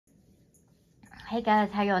Hey guys,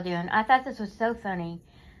 how y'all doing? I thought this was so funny.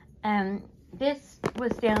 This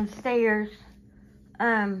was downstairs.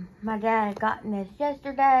 My dad had gotten this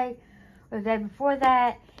yesterday or the day before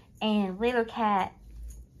that, and Little Cat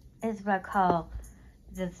is what I call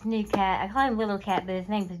this new cat. I call him Little Cat, but his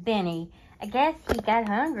name is Benny. I guess he got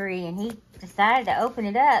hungry and he decided to open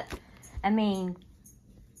it up. I mean,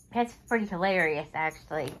 that's pretty hilarious,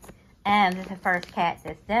 actually. This is the first cat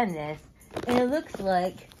that's done this, and it looks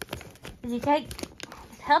like you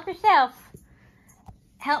help yourself.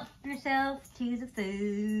 Help yourself to the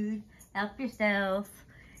food. Help yourself.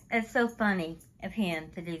 It's so funny of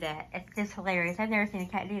him to do that. It's just hilarious. I've never seen a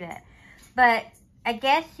cat do that. But I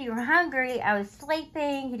guess you were hungry. I was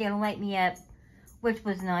sleeping. He didn't wake me up, which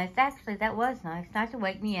was nice. Actually, that was nice. Not to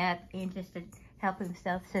wake me up and just to help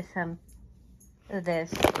himself to some of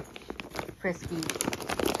this Frisky.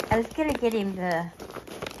 I was going to get him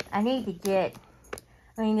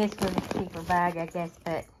this was a cheaper bag, I guess,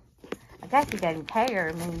 but I guess he doesn't care.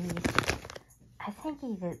 I mean, I was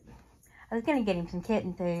going to get him some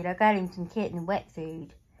kitten food. I got him some kitten wet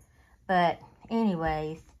food. But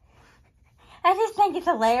anyways, I just think it's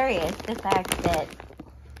hilarious, the fact that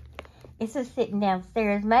it's just sitting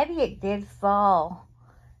downstairs. Maybe it did fall.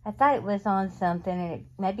 I thought it was on something, and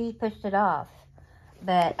maybe he pushed it off.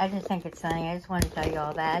 But I just think it's funny. I just wanted to tell you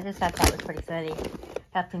all that. I just thought that was pretty funny.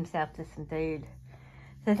 Helped himself to some food.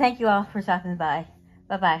 So thank you all for stopping by.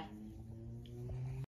 Bye-bye.